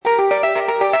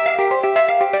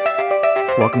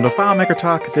Welcome to FileMaker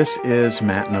Talk. This is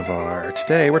Matt Navarre.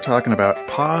 Today we're talking about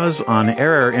Pause on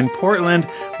Error in Portland,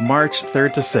 March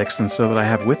 3rd to 6th. And so that I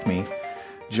have with me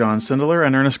John Sindler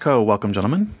and Ernest Coe. Welcome,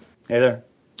 gentlemen. Hey there.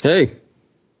 Hey.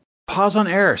 Pause on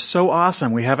Error. So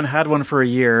awesome. We haven't had one for a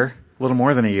year, a little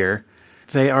more than a year.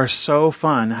 They are so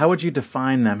fun. How would you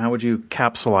define them? How would you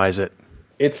capsulize it?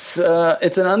 It's an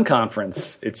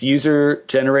unconference. It's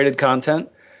user-generated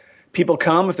content. People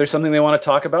come if there's something they want to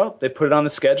talk about. They put it on the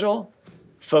schedule.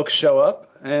 Folks show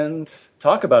up and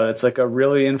talk about it. It's like a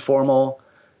really informal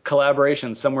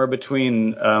collaboration somewhere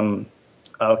between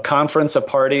a conference, a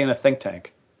party, and a think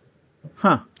tank.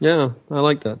 Huh. Yeah, I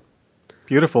like that.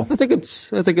 Beautiful. I think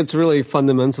it's really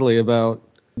fundamentally about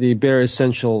the bare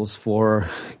essentials for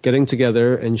getting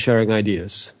together and sharing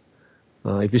ideas.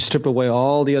 If you strip away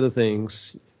all the other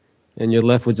things and you're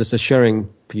left with just the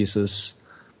sharing pieces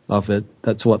of it,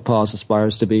 that's what Pause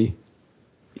aspires to be.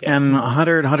 And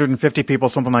 100, 150 people,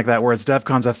 something like that, whereas DEF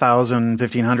CON's 1,000,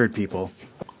 1,500 people.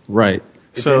 Right.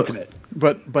 It's intimate.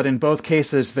 But in both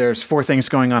cases, there's four things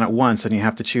going on at once, and you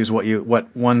have to choose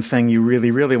what one thing you really,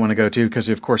 really want to go to, because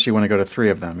of course you want to go to three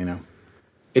of them, you know.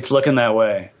 It's looking that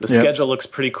way. The schedule looks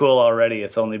pretty cool already.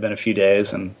 It's only been a few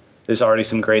days, and there's already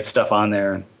some great stuff on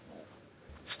there.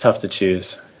 It's tough to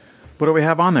choose. What do we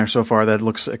have on there so far that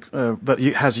looks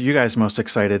that has you guys most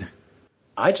excited?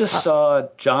 I just saw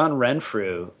John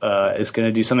Renfrew is going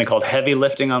to do something called heavy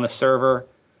lifting on the server.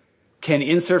 Can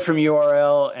insert from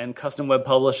URL and custom web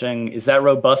publishing, is that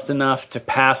robust enough to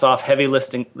pass off heavy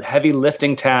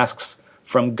lifting tasks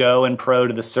from Go and Pro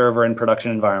to the server in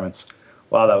production environments?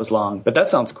 Wow, that was long, but that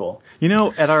sounds cool. You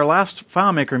know, at our last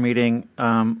FileMaker meeting,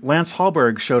 Lance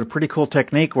Hallberg showed a pretty cool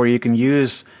technique where you can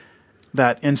use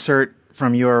that insert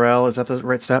from URL, is that the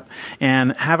right step,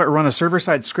 and have it run a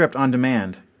server-side script on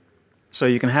demand. So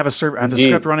you can have a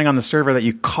script running on the server that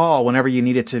you call whenever you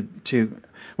need it to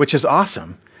which is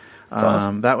awesome. That's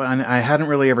awesome. I hadn't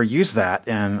really ever used that,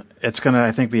 and it's going to,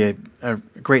 I think, be a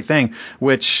great thing,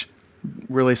 which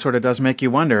really sort of does make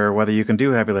you wonder whether you can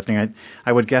do heavy lifting.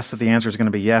 I would guess that the answer is going to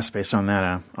be yes, based on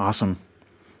that awesome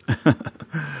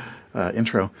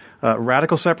intro.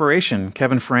 Radical separation,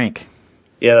 Kevin Frank.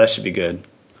 Yeah, that should be good.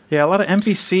 Yeah, a lot of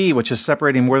MVC, which is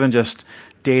separating more than just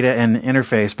data and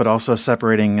interface, but also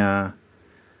separating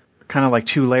kind of like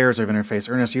two layers of interface.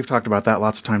 Ernest, you've talked about that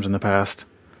lots of times in the past.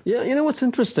 Yeah, you know what's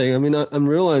interesting? I mean, I'm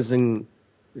realizing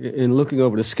in looking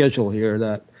over the schedule here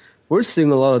that we're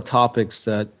seeing a lot of topics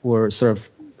that were sort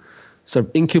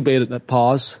of incubated at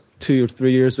Pause 2 or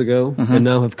 3 years ago and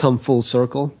now have come full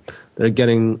circle. They're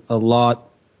getting a lot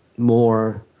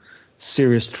more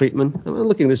serious treatment. I'm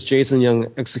looking at this Jason Young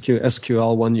execute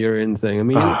SQL 1 year in thing. I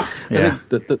mean, I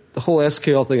think the whole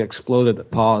SQL thing exploded at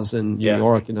Pause in New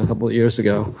York, a couple of years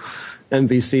ago.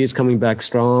 MVC is coming back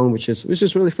strong, which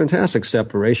is really fantastic.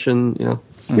 Separation,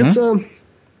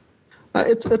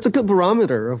 it's a good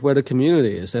barometer of where the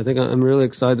community is. I think I'm really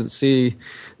excited to see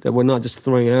that we're not just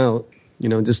throwing out,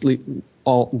 just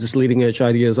leading edge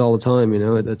ideas all the time.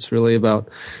 It's really about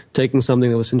taking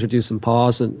something that was introduced in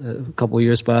Pause a couple of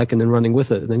years back and then running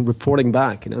with it and then reporting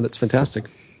back. That's fantastic.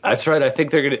 That's right. I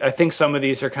think some of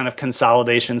these are kind of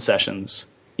consolidation sessions.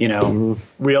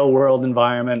 Real world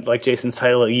environment, like Jason's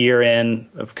title, a year in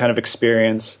of kind of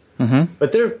experience. Mm-hmm.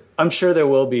 But I'm sure there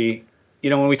will be,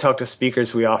 when we talk to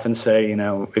speakers, we often say,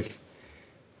 if,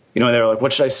 they're like,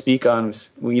 what should I speak on?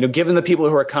 Given the people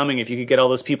who are coming, if you could get all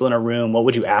those people in a room, what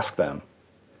would you ask them?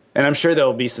 And I'm sure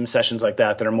there'll be some sessions like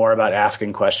that are more about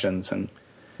asking questions. And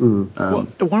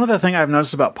one other thing I've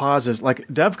noticed about Pause is, like,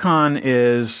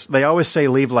 DevCon they always say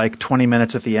leave like 20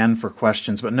 minutes at the end for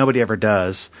questions, but nobody ever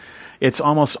does. It's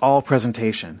almost all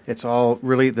presentation. It's all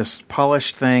really this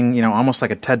polished thing, almost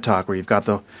like a TED Talk where you've got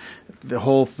the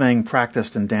whole thing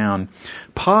practiced and down.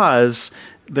 Pause,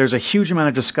 there's a huge amount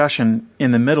of discussion in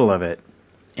the middle of it,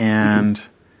 and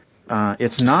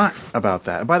it's not about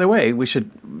that. By the way,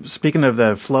 speaking of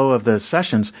the flow of the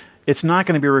sessions, it's not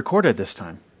going to be recorded this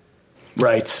time.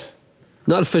 Right.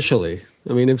 Not officially.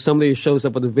 I mean, if somebody shows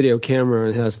up with a video camera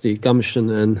and has the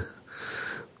gumption and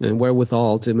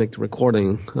wherewithal to make the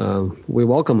recording, we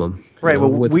welcome them. Right.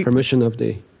 With permission of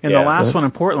the... In the last one in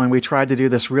Portland, we tried to do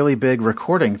this really big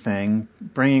recording thing,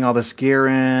 bringing all this gear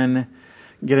in,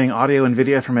 getting audio and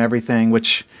video from everything,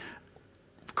 which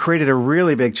created a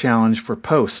really big challenge for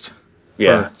post.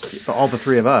 Yeah. For all the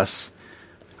three of us.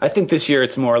 I think this year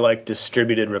it's more like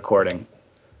distributed recording.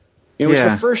 Which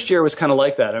the first year was kind of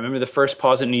like that. I remember the first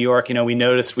Pause in New York, we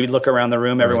noticed we'd look around the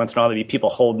room every once in a while, there'd be people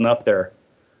holding up their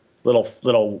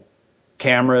little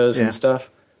cameras and stuff.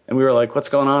 And we were like, what's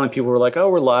going on? And people were like, oh,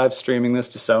 we're live streaming this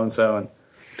to so-and-so. And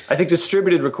I think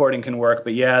distributed recording can work,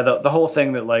 but yeah, the whole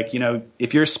thing that, like, you know,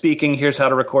 if you're speaking, here's how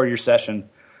to record your session.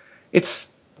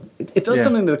 It does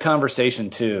something to the conversation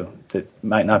too that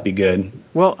might not be good.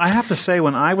 Well, I have to say,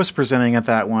 when I was presenting at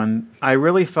that one, I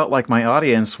really felt like my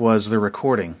audience was the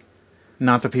recording,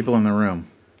 not the people in the room.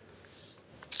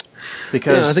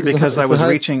 Because I was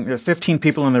reaching 15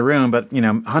 people in the room, but, you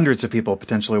know, hundreds of people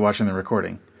potentially watching the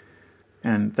recording.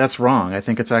 And that's wrong. I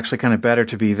think it's actually kind of better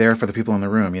to be there for the people in the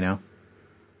room, you know?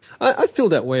 I feel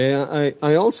that way.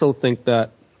 I also think that,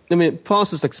 I mean,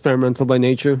 Pause is experimental by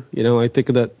nature. You know, I think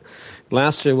that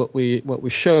last year what we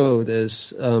showed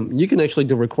is you can actually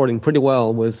do recording pretty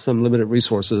well with some limited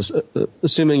resources,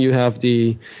 assuming you have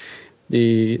the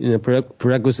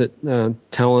prerequisite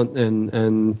talent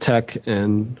and tech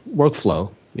and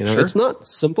workflow. You know, It's not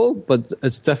simple, but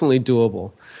it's definitely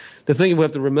doable. The thing we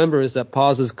have to remember is that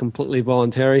Pause is completely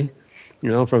voluntary, you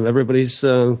know, from everybody's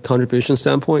contribution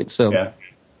standpoint. So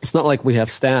it's not like we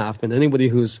have staff, and anybody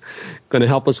who's going to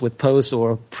help us with post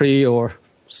or pre or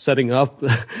setting up,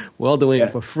 we're all doing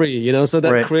it for free, you know. So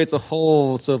that creates a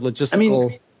whole sort of logistical. I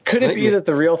mean, could it be that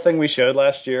the real thing we showed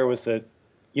last year was that,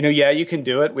 you know, you can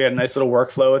do it. We had a nice little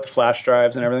workflow with the flash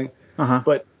drives and everything,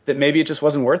 but that maybe it just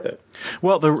wasn't worth it.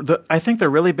 Well, I think the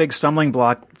really big stumbling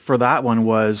block for that one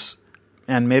was,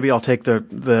 and maybe I'll take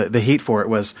the heat for it,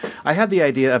 was I had the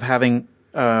idea of having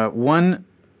a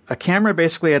camera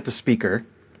basically at the speaker,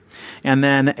 and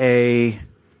then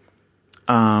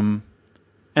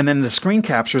and then the screen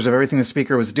captures of everything the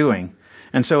speaker was doing.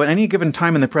 And so at any given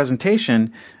time in the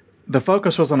presentation, the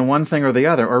focus was on one thing or the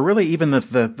other, or really even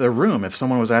the room if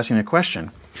someone was asking a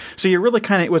question. So you really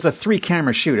it was a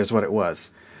 3-camera shoot is what it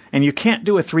was. And you can't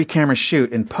do a 3-camera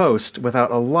shoot in post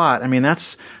without a lot. I mean,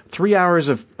 that's 3 hours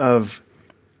of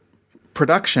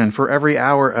production for every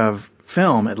hour of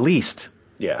film at least.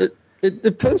 Yeah. It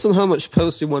depends on how much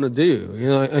post you want to do. You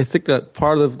know, I think that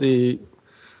part of the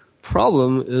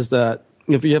problem is that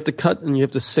if you have to cut and you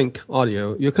have to sync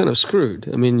audio, you're kind of screwed.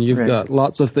 I mean, you've got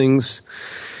lots of things.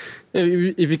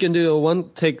 If you can do a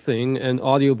one-take thing and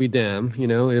audio be damn, you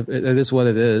know, if it is what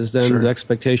it is, then the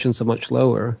expectations are much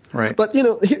lower. Right. But, you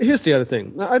know, here's the other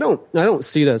thing. I don't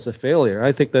see it as a failure.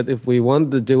 I think that if we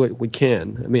wanted to do it, we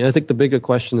can. I mean, I think the bigger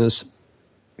question is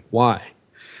why?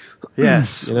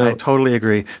 Yes, you know, I totally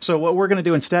agree. So what we're going to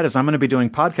do instead is I'm going to be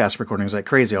doing podcast recordings like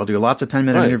crazy. I'll do lots of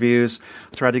 10-minute interviews.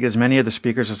 I'll try to get as many of the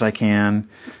speakers as I can.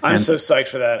 I'm so psyched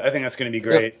for that. I think that's going to be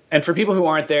great. Yep. And for people who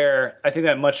aren't there, I think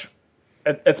that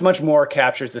it's much more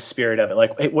captures the spirit of it.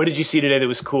 Like, hey, what did you see today that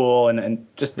was cool? And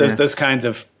just those kinds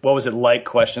of what was it like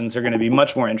questions are going to be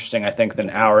much more interesting, I think,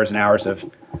 than hours and hours of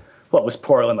what was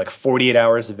Portland, like 48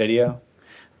 hours of video.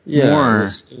 Yeah,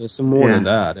 it was more than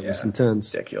that. It was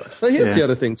intense. Ridiculous. But here's the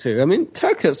other thing too. I mean,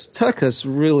 tech has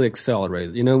really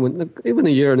accelerated. You know, even a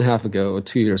year and a half ago or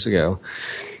 2 years ago,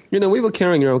 you know, we were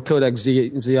carrying our Kodak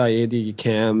ZI-80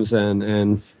 cams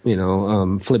and you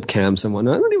know, flip cams and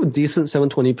whatnot. They were decent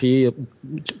 720p,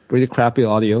 pretty crappy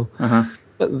audio.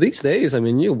 But these days, I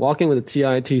mean, you're walking with a TI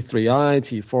T3i,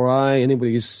 T4i,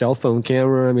 anybody's cell phone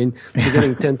camera. I mean, you're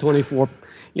getting 1024.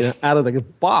 You know, out of the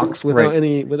box without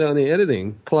any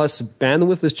editing. Plus,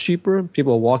 bandwidth is cheaper.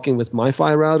 People are walking with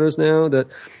MiFi routers now. That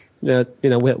you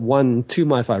know, we had 2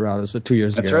 MiFi routers 2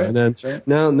 years ago. Right. And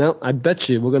then now, I bet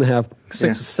you we're going to have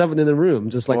 6 or 7 in the room,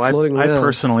 just like floating around. I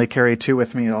personally carry 2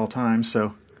 with me at all times.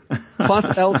 So. Plus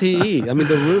LTE. I mean,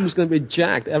 the room's going to be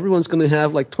jacked. Everyone's going to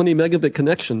have like 20 megabit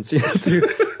connections, you know, to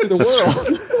the world.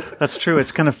 True. That's true.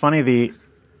 It's kind of funny.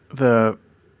 The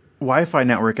Wi-Fi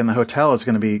network in the hotel is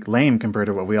going to be lame compared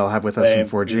to what we all have with us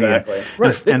from 4G. Exactly.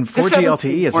 And 4G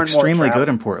LTE is extremely good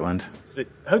in Portland.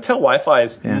 Hotel Wi-Fi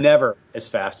is never as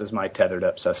fast as my tethered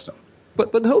up system.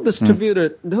 But the whole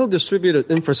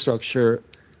distributed infrastructure,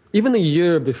 even a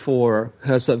year before,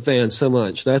 has advanced so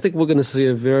much that I think we're going to see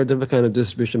a very different kind of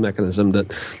distribution mechanism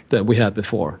that we had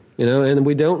before. You know, and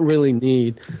we don't really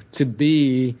need to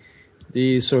be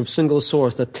the sort of single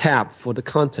source, the tap for the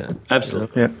content.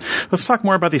 Absolutely. Yeah. Let's talk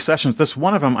more about these sessions. This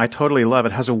one of them I totally love.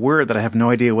 It has a word that I have no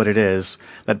idea what it is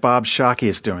that Bob Shockey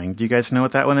is doing. Do you guys know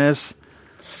what that one is?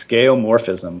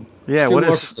 Skeuomorphism. Yeah, what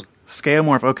is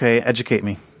skeuomorph? Okay, educate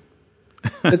me.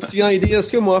 It's the idea,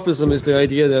 skeuomorphism is the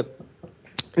idea that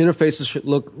interfaces should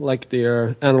look like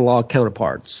their analog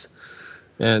counterparts.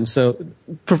 And so,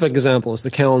 perfect example is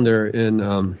the calendar in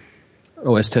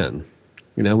OS X,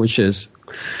 you know, which is,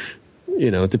 you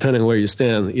know, depending on where you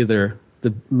stand, either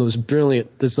the most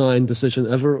brilliant design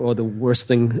decision ever or the worst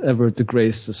thing ever to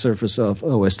grace the surface of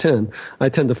OS X. I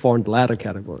tend to fall in the latter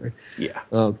category. Yeah.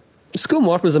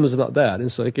 Skeuomorphism is about that.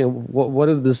 It's like, you know, what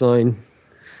are the design,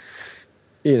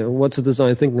 you know, what's the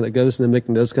design thinking that goes into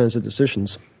making those kinds of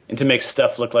decisions? and to make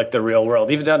stuff look like the real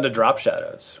world, even down to drop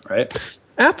shadows, right?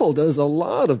 Apple does a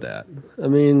lot of that. I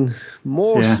mean,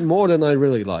 more than I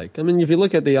really like. I mean, if you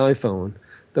look at the iPhone,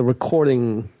 the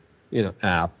recording,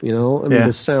 app,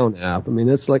 the sound app. I mean,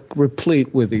 it's like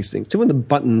replete with these things. Even the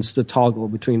buttons to toggle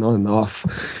between on and off,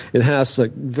 it has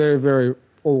like very, very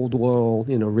old world,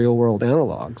 real world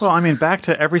analogs. Well, I mean, back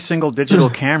to every single digital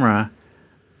camera,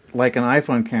 like an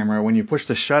iPhone camera, when you push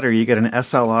the shutter, you get an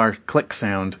SLR click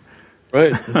sound.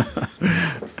 Right.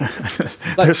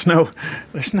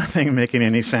 There's nothing making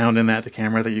any sound in that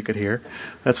camera that you could hear.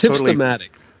 That's Hipstamatic.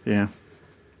 Yeah.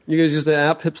 You guys use the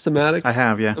app Hipstamatic? I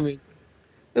have, yeah.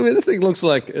 I mean, this thing looks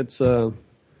like it's a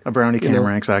brownie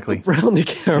camera, exactly. Brownie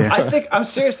camera. Yeah. I'm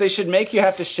serious. They should make you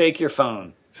have to shake your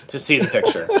phone to see the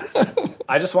picture.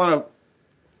 I just want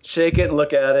to shake it and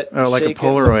look at it. Oh, like a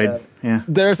Polaroid. Yeah.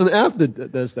 There's an app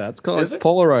that does that. It's called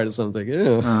Polaroid or something. Yeah.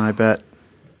 Oh, I bet.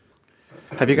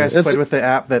 Have you guys played with the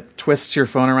app that twists your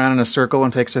phone around in a circle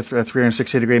and takes a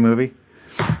 360-degree movie?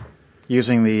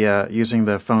 Using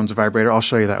the phone's vibrator. I'll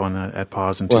show you that one at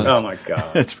pause in 2 minutes. Oh my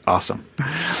god, it's awesome.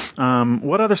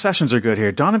 What other sessions are good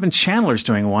here? Donovan Chandler's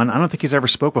doing one. I don't think he's ever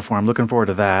spoke before. I'm looking forward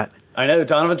to that. I know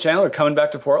Donovan Chandler coming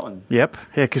back to Portland. Yep,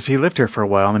 yeah, because he lived here for a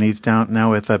while and he's down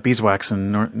now with Beeswax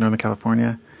in Northern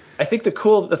California. I think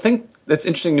the thing that's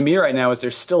interesting to me right now is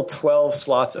there's still 12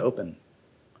 slots open.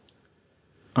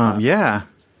 Yeah.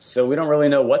 So we don't really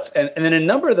know and then a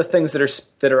number of the things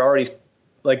that are already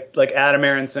like Adam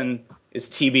Aronson is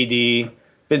TBD,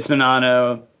 Vince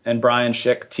Manano and Brian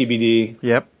Schick TBD.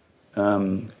 Yep.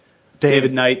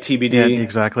 David Knight TBD. Yeah,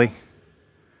 exactly.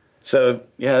 So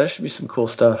yeah, there should be some cool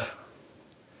stuff.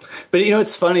 But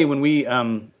it's funny when we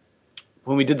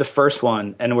did the first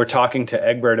one and we're talking to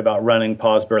Egbert about running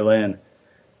Pause Berlin.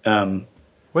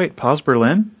 Wait, Pause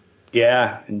Berlin?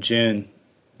 Yeah, in June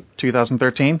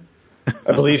 2013.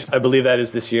 I believe that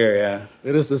is this year, yeah.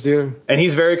 It is this year. And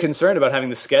he's very concerned about having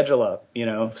the schedule up,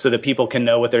 so that people can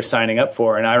know what they're signing up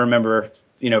for. And I remember,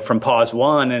 from Pause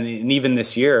 1 and even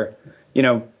this year,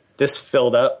 this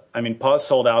filled up. I mean, Pause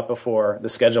sold out before the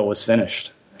schedule was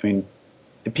finished. I mean,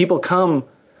 people come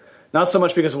not so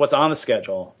much because of what's on the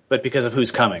schedule, but because of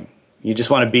who's coming. You just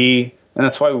want to be, and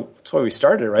that's why we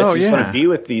started, right? So you just want to be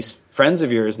with these friends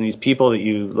of yours and these people that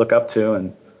you look up to.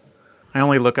 And I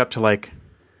only look up to like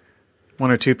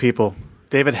one or two people.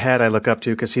 David Head I look up to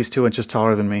because he's 2 inches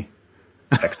taller than me.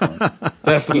 Excellent.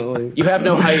 Definitely. You have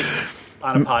no height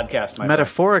on a podcast, my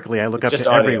Metaphorically, I look up to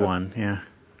audio. everyone, yeah.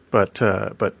 But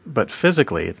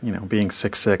physically, being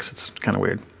 6'6", it's kind of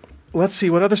weird. Let's see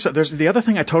what other stuff. There's the other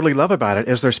thing I totally love about it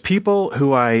is there's people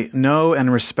who I know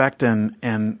and respect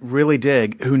and really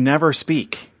dig who never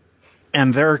speak,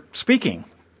 and they're speaking.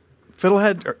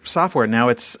 Fiddlehead Software, now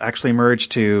it's actually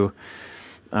merged to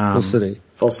Full City.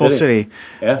 Full City.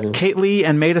 Yeah. Kate Lee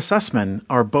and Maida Sussman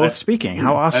are both speaking.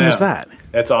 How awesome is that?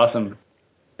 That's awesome.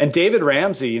 And David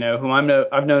Ramsey, whom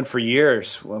I've known for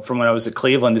years from when I was at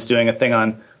Cleveland, is doing a thing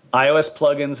on iOS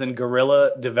plugins and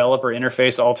Gorilla developer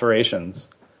interface alterations.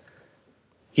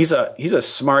 He's a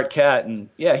smart cat, and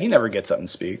he never gets up and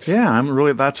speaks. Yeah,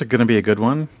 that's going to be a good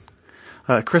one.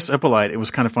 Chris Ippolite, it was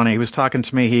kind of funny. He was talking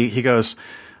to me. He goes,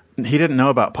 he didn't know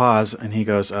about Pause, and he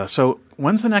goes, so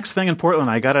when's the next thing in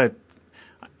Portland? He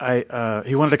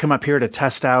wanted to come up here to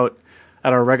test out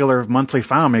at our regular monthly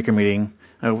FileMaker meeting,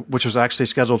 which was actually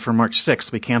scheduled for March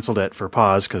 6th. We canceled it for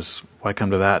Pause because why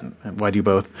come to that? And why do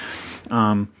both?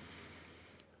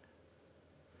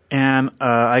 And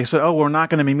I said, we're not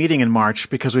going to be meeting in March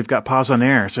because we've got Pause on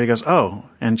air. So he goes,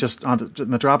 and just on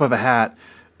the drop of a hat,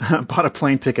 bought a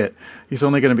plane ticket. He's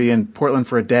only going to be in Portland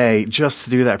for a day just to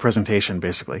do that presentation,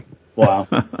 basically. Wow.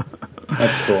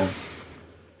 That's cool.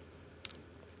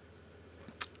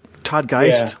 Todd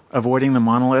Geist, Avoiding the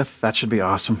Monolith. That should be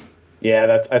awesome.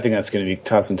 Yeah, I think that's going to be...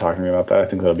 Todd's been talking to me about that. I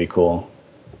think that'll be cool.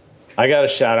 I got a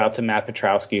shout out to Matt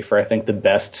Petrowski for, I think, the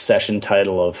best session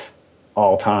title of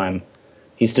all time.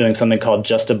 He's doing something called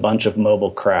Just a Bunch of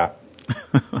Mobile Crap. Which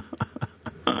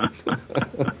I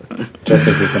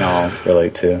think we can all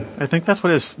relate to. I think that's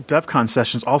what his DevCon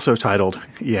session's also titled.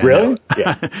 Yeah. Really?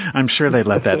 Yeah. I'm sure they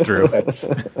let that through. That's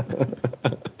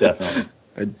definitely.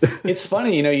 It's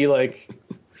funny,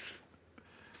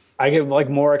 I get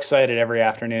more excited every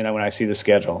afternoon when I see the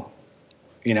schedule.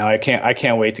 I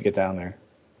can't wait to get down there.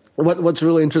 What's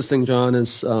really interesting, John,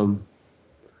 is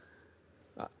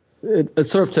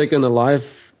it's sort of taken a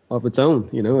life of its own.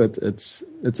 It's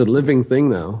a living thing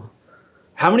now.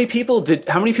 How many people did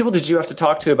you have to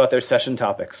talk to about their session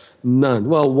topics? None.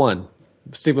 Well, one,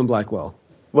 Stephen Blackwell.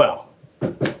 Well,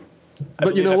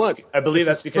 but you know what? I believe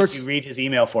that's because you read his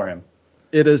email for him.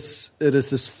 it is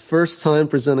his first time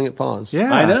presenting at Pause.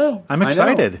 Yeah, I know. I'm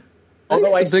excited.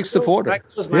 Although He's a big supporter. When I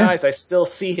close my eyes, I still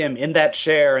see him in that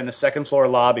chair in the second floor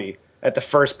lobby at the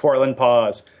first Portland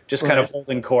Pause, just kind of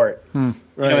holding court. You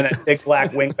know, in that big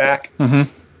black wingback.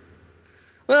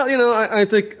 Well, you know, I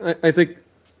think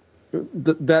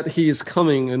that he's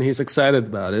coming and he's excited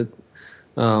about it.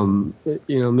 You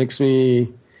know, makes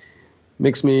me I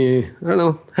don't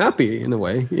know, happy in a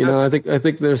way. You know, I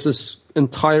think there's this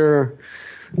entire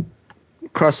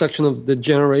cross section of the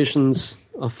generations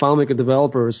of FileMaker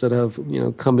developers that have, you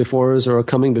know, come before us or are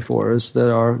coming before us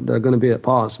that are going to be at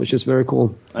Pause, which is very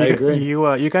cool. I agree.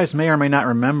 You guys may or may not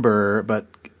remember, but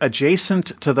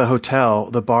adjacent to the hotel,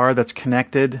 the bar that's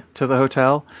connected to the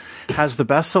hotel has the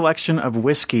best selection of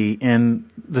whiskey in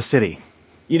the city.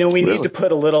 You know, we need to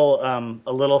put a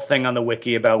little thing on the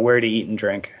wiki about where to eat and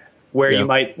drink, where you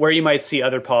might see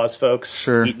other Pause folks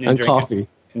eating and drinking coffee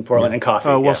in Portland and coffee.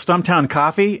 Oh well, Stumptown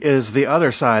Coffee is the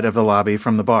other side of the lobby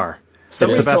from the bar.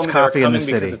 Somebody it's the best coffee in the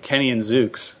city because of Kenny and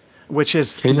Zooks, which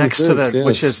is Kenny next and to Zooks, the,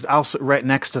 which is also right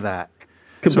next to that.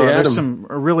 Could So be there's Adam. some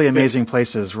really amazing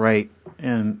places right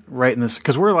in this,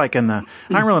 because we're like not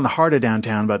really in the heart of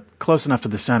downtown, but close enough to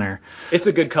the center. it's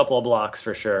a good couple of blocks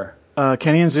for sure.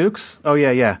 Kenny and Zooks. Oh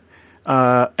yeah.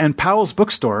 And Powell's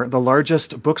Bookstore, the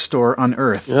largest bookstore on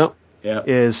earth, Yep. Yeah,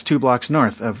 is 2 blocks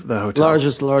north of the hotel.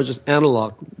 Largest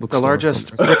analog bookstore. The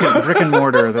largest brick and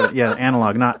mortar,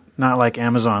 analog, not like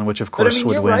Amazon, which of but I course mean,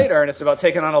 would you're win. right, Ernest, about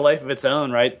taking on a life of its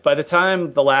own. Right, by the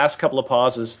time the last couple of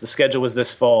pauses, the schedule was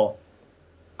this full.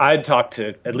 I'd talked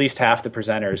to at least half the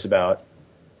presenters about,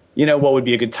 you know, what would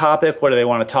be a good topic, what do they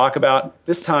want to talk about.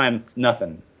 This time,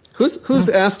 nothing. Who's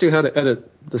asked you how to edit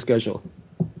the schedule?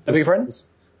 I beg your pardon?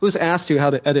 Who's asked you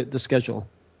how to edit the schedule?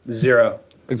 Zero.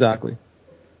 Exactly.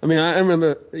 I mean, I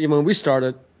remember when we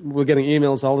started, we were getting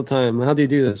emails all the time. How do you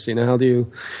do this? You know, how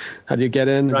do you get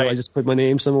in? Right. Do I just put my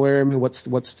name somewhere? I mean, what's the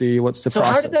So process?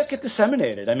 how did that get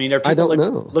disseminated? I mean, are people don't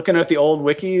know. looking at the old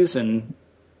wikis and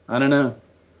I don't know.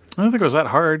 I don't think it was that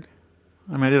hard.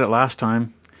 I mean, I did it last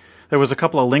time. There was a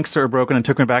couple of links that were broken and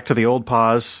took me back to the old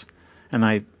pause, and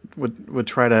I would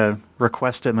try to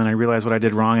request it, and then I realized what I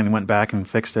did wrong and went back and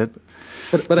fixed it.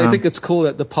 But I think it's cool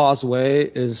that the pause way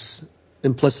is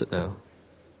implicit now,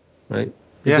 right?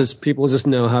 People just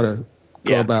know how to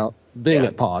go about being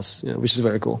at pause, which is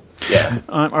very cool. Yeah.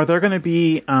 Are there going to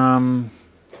be?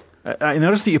 I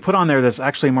noticed that you put on there that's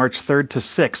actually March 3rd to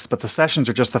 6th, but the sessions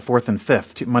are just the 4th and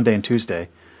 5th, Monday and Tuesday.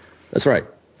 That's right.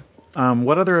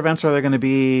 What other events are there going to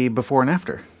be before and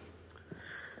after?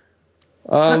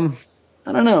 I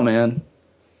don't know, man.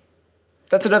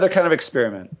 That's another kind of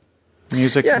experiment.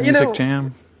 Music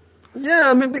jam. Yeah,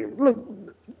 I mean, look,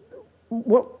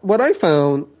 what I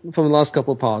found from the last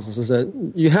couple of pauses is that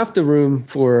you have the room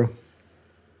for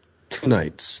 2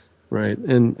 nights, right?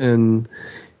 And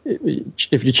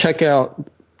if you check out,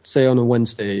 say on a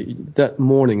Wednesday, that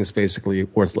morning is basically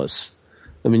worthless.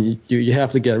 I mean, you have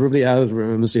to get everybody out of the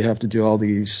rooms. You have to do all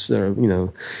these,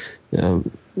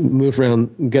 move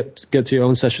around, get to your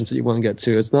own sessions that you want to get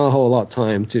to. It's not a whole lot of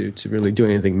time to really do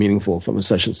anything meaningful from a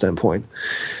session standpoint.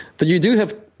 But you do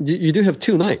have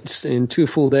 2 nights in 2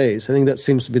 full days. I think that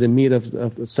seems to be the meat of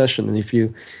the session. And if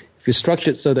you structure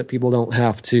it so that people don't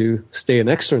have to stay an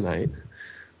extra night,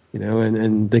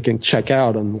 and they can check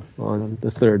out on the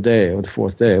 3rd day or the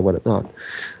 4th day or whatnot.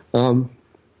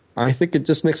 I think it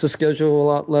just makes the schedule a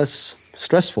lot less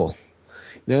stressful.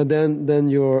 Then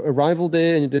your arrival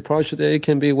day and your departure day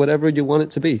can be whatever you want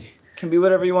it to be. Can be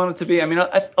whatever you want it to be. I mean,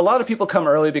 a lot of people come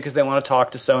early because they want to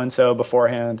talk to so-and-so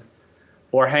beforehand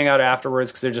or hang out afterwards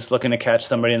because they're just looking to catch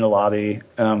somebody in the lobby.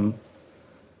 I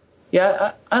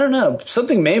don't know.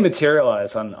 Something may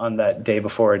materialize on that day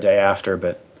before or day after,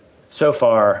 but so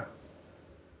far,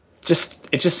 it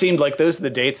just seemed like those are the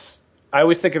dates. I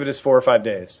always think of it as 4 or 5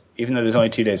 days, even though there's only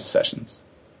 2 days of sessions.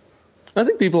 I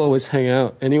think people always hang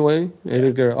out anyway. I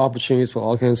think there are opportunities for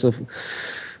all kinds of,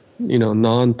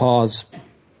 non-pause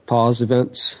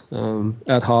events,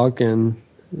 ad hoc and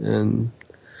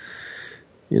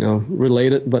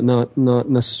related, but not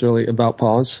necessarily about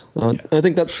pause. I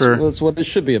think that's what it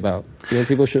should be about.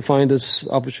 People should find this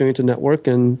opportunity to network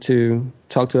and to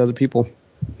talk to other people.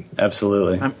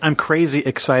 Absolutely. I'm crazy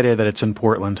excited that it's in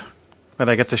Portland, that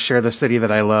I get to share the city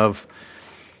that I love.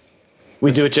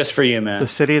 We do it just for you, man. The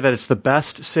city that it's the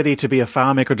best city to be a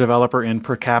FileMaker developer in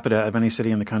per capita of any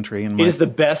city in the country. It is the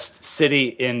best city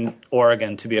in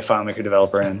Oregon to be a FileMaker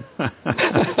developer in.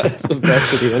 It's the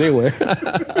best city anywhere.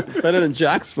 Better than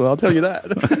Jacksonville, I'll tell you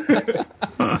that.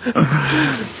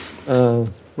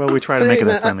 Well, we try to make it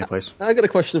a friendly place. I got a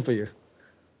question for you.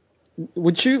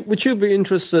 Would you be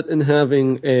interested in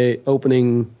having a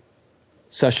opening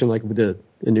session like we did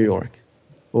in New York,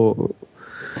 or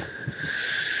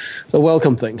a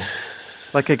welcome thing.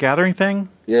 Like a gathering thing?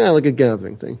 Yeah, like a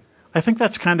gathering thing. I think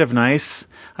that's kind of nice.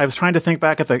 I was trying to think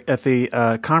back at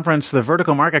the conference, the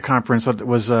Vertical Market Conference that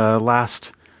was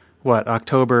last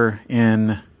October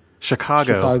in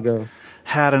Chicago.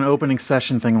 Had an opening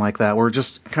session thing like that. Where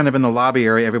just kind of in the lobby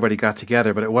area, everybody got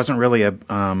together, but it wasn't really it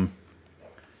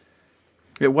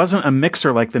wasn't a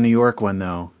mixer like the New York one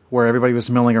though, where everybody was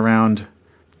milling around,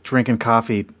 drinking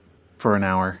coffee for an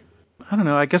hour. I don't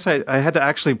know. I guess I had to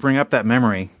actually bring up that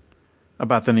memory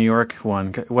about the New York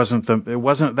one. It wasn't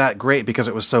that great because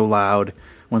it was so loud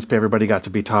once everybody got to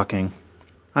be talking.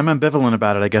 I'm ambivalent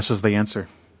about it, I guess, is the answer.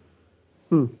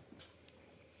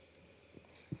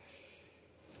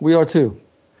 We are too.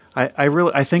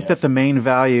 I think that the main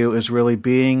value is really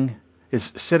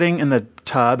is sitting in the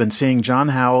tub and seeing John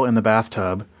Howell in the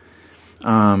bathtub,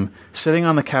 sitting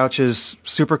on the couches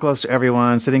super close to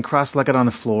everyone, sitting cross-legged on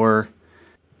the floor,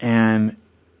 and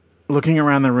looking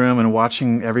around the room and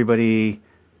watching everybody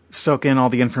soak in all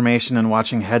the information and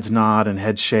watching heads nod and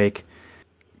heads shake.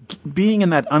 Being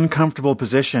in that uncomfortable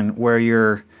position where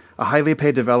you're a highly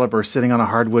paid developer sitting on a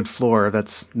hardwood floor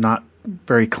that's not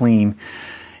very clean,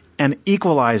 and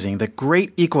equalizing, the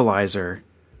great equalizer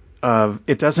of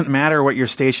it doesn't matter what your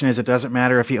station is, it doesn't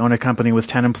matter if you own a company with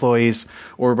 10 employees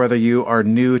or whether you are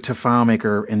new to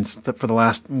FileMaker for the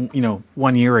last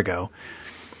 1 year ago.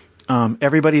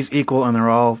 Everybody's equal and they're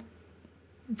all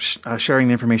sharing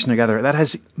the information together. That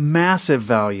has massive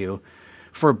value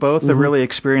for both the really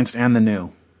experienced and the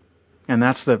new. And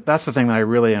that's the thing that I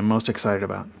really am most excited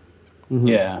about.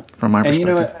 Yeah. From my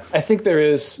perspective. And I think there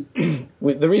is,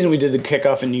 the reason we did the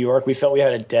kickoff in New York, we felt we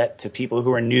had a debt to people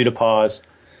who are new to Pause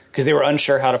because they were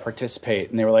unsure how to participate.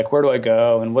 And they were like, where do I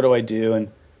go? And what do I do?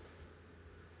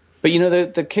 But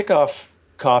the kickoff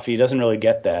coffee doesn't really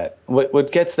get that. What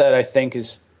gets that, I think,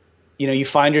 is, you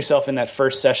find yourself in that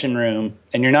first session room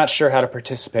and you're not sure how to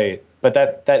participate, but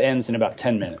that ends in about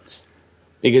 10 minutes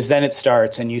because then it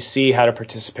starts and you see how to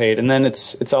participate and then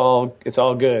it's all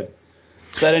good.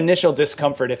 So that initial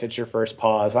discomfort, if it's your first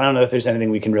Pause, I don't know if there's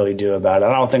anything we can really do about it.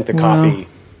 I don't think the coffee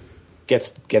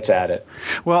gets at it.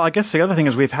 Well, I guess the other thing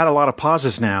is we've had a lot of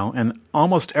pauses now, and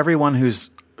almost everyone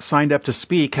who's signed up to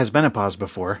speak has been a Pause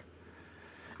before.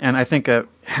 And I think a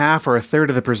half or a third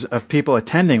of people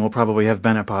attending will probably have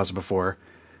been at Pause before.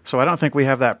 So I don't think we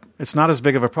have that. It's not as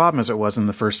big of a problem as it was in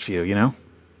the first few,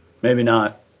 Maybe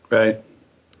not, right?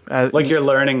 Like you're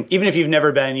learning, even if you've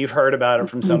never been, you've heard about it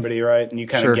from somebody, right? And you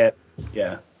kind of get,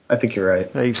 I think you're right.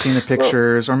 You've seen the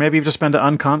pictures, or maybe you've just been to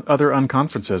other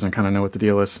unconferences and kind of know what the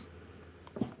deal is.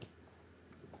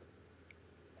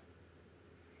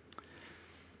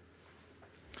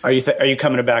 Are you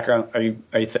coming to background? Are you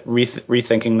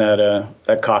rethinking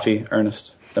that coffee,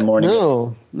 Ernest? The morning.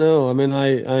 No. I mean,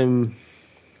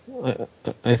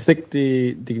 I think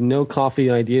the no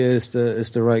coffee idea is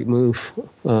the right move.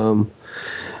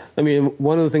 I mean,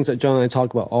 one of the things that John and I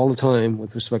talk about all the time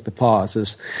with respect to Pause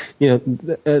is,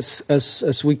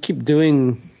 as we keep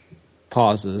doing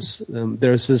pauses,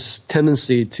 there's this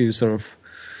tendency to sort of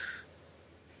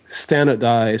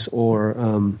standardize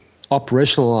or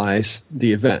operationalize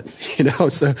the event,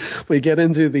 so we get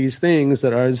into these things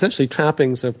that are essentially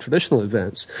trappings of traditional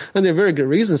events, and there are very good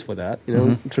reasons for that.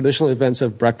 Traditional events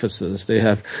have breakfasts, they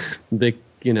have big,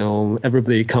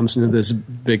 everybody comes into this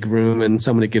big room and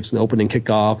somebody gives an opening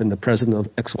kickoff and the president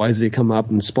of XYZ come up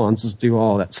and sponsors do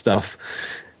all that stuff,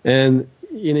 and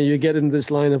you get in this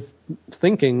line of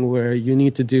thinking where you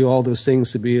need to do all those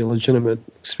things to be a legitimate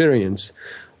experience.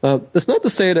 That's not to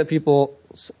say that people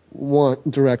want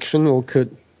direction or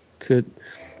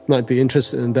might be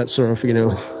interested in that sort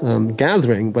of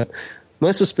gathering, but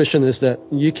my suspicion is that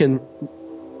you can.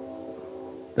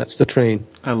 That's the train.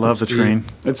 I love the train.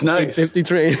 It's nice. Empty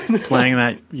train. Playing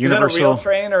that universal. Is that a real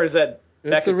train or is that?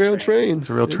 It's a real train. It's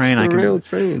a real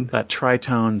train. That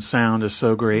tritone sound is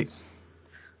so great.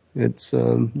 It's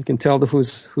you can tell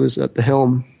who's at the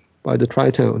helm by the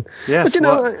tritone. Yes.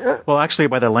 Well, actually,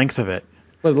 by the length of it.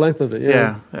 By the length of it,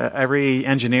 yeah. Every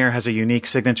engineer has a unique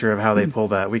signature of how they pull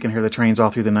that. We can hear the trains all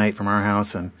through the night from our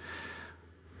house, and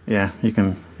you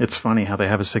can. It's funny how they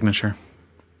have a signature.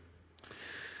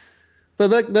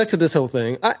 But back to this whole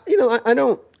thing. I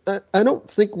don't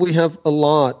think we have a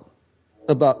lot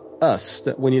about us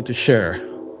that we need to share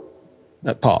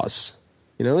at Pause.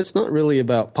 It's not really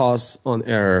about Pause on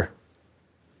Air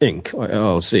Inc. or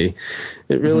LLC.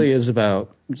 It really is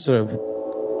about sort of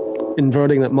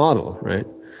inverting that model, right?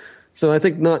 So I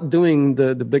think not doing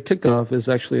the big kickoff is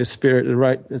actually a spirit,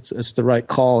 it's the right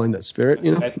call in that spirit,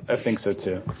 I think so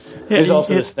too. There's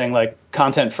also this thing like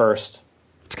content first.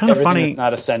 It's kind of Everything funny. that's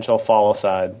not essential fall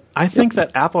aside. I think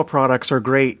that Apple products are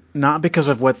great not because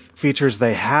of what features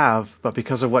they have, but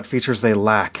because of what features they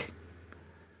lack.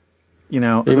 You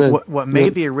know, what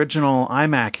made the original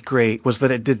iMac great was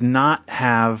that it did not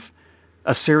have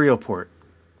a serial port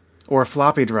or a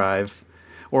floppy drive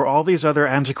or all these other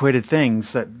antiquated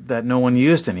things that no one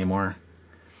used anymore.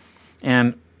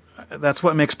 And that's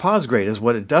what makes Pause great, is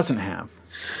what it doesn't have.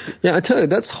 Yeah, I tell you,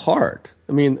 that's hard.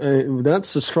 I mean,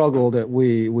 that's a struggle that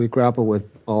we grapple with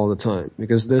all the time,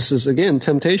 because this is, again,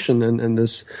 temptation, and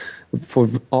this for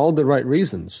all the right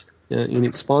reasons. Yeah, you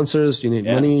need sponsors, you need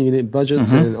money, you need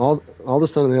budgets, and all of a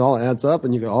sudden it all adds up,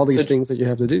 and you got all these things that you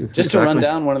have to do. Just to run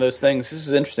down one of those things, this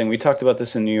is interesting. We talked about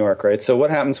this in New York, right? So what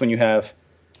happens when you have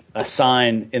a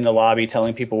sign in the lobby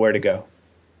telling people where to go?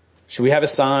 Should we have a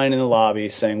sign in the lobby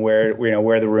saying where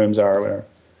the rooms are or whatever?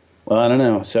 Well, I don't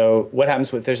know. So what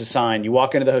happens if there's a sign? You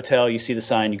walk into the hotel, you see the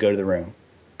sign, you go to the room.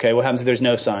 Okay, what happens if there's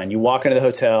no sign? You walk into the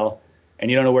hotel, and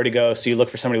you don't know where to go, so you look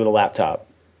for somebody with a laptop.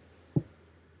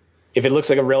 If it looks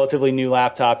like a relatively new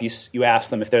laptop, you ask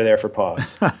them if they're there for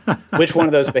Pause. Which one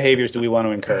of those behaviors do we want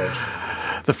to encourage?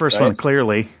 The first one,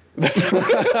 clearly.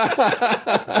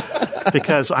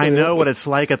 Because I know what it's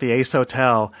like at the Ace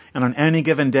Hotel, and on any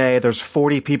given day, there's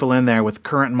 40 people in there with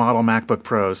current model MacBook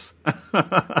Pros.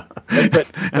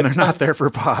 And they're not there for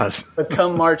Pause. But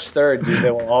come March 3rd, dude,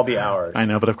 they will all be ours. I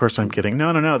know, but of course I'm kidding.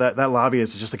 No. That lobby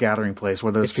is just a gathering place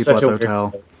where there's people at the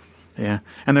hotel. Yeah,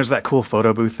 and there's that cool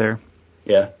photo booth there.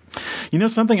 Yeah. You know,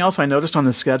 something else I noticed on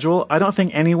the schedule? I don't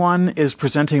think anyone is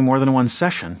presenting more than one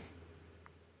session.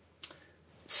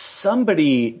 I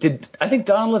think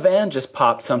Don Levan just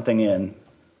popped something in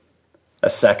a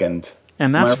second.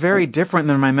 And that's very different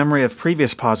than my memory of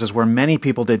previous pauses where many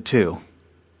people did too.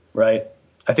 Right.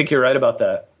 I think you're right about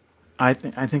that. I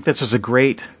think this is a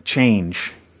great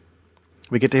change.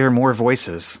 We get to hear more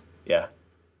voices. Yeah.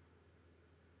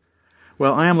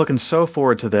 Well, I am looking so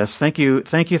forward to this. Thank you,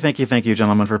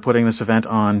 gentlemen, for putting this event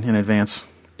on in advance.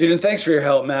 Dude, and thanks for your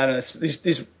help, Matt. And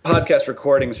these podcast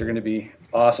recordings are going to be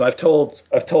awesome. I've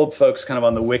told folks kind of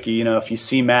on the wiki, if you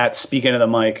see Matt speak into the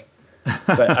mic,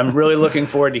 so I'm really looking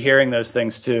forward to hearing those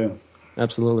things too.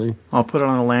 Absolutely. I'll put it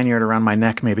on a lanyard around my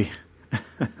neck, maybe.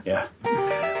 Yeah.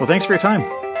 Well, thanks for your time.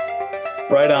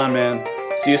 Right on, man.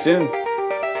 See you soon.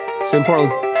 See you in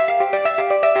Portland.